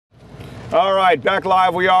All right, back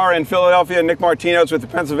live we are in Philadelphia. Nick Martino's with the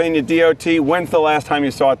Pennsylvania DOT. When's the last time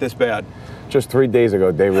you saw it this bad? Just 3 days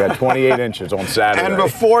ago, Dave. We had 28 inches on Saturday. And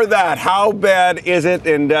before that, how bad is it?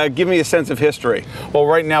 And give me a sense of history. Well,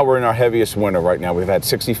 right now we're in our heaviest winter right now. We've had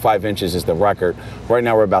 65 inches is the record. Right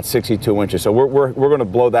now we're about 62 inches. So we're going to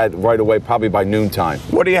blow that right away, probably by noontime.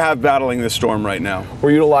 What do you have battling this storm right now?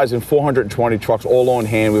 We're utilizing 420 trucks all on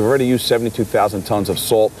hand. We've already used 72,000 tons of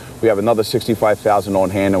salt. We have another 65,000 on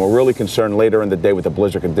hand, and we're really concerned later in the day with the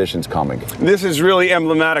blizzard conditions coming. This is really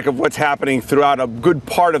emblematic of what's happening throughout a good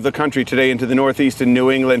part of the country today into the Northeast and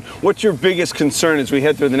New England. What's your biggest concern as we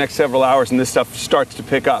head through the next several hours and this stuff starts to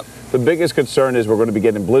pick up? The biggest concern is we're going to be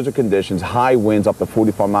getting blizzard conditions, high winds up to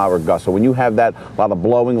 45-mile-per-hour gusts. So when you have that, a lot of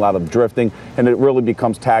blowing, a lot of drifting, and it really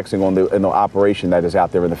becomes taxing on the operation that is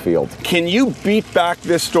out there in the field. Can you beat back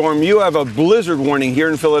this storm? You have a blizzard warning here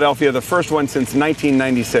in Philadelphia, the first one since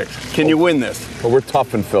 1996. Can you win this? Well, we're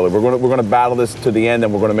tough in Philly. We're going to battle this to the end,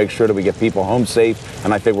 and we're going to make sure that we get people home safe,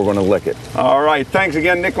 and I think we're going to lick it. All right. Thanks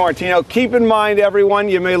again, Nick Martino. Keep in mind, everyone,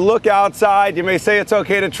 you may look outside. You may say it's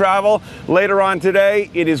okay to travel. Later on today,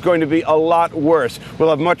 it is going to be a lot worse.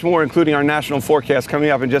 We'll have much more, including our national forecast,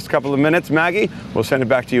 coming up in just a couple of minutes. Maggie, we'll send it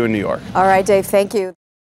back to you in New York. All right, Dave. Thank you.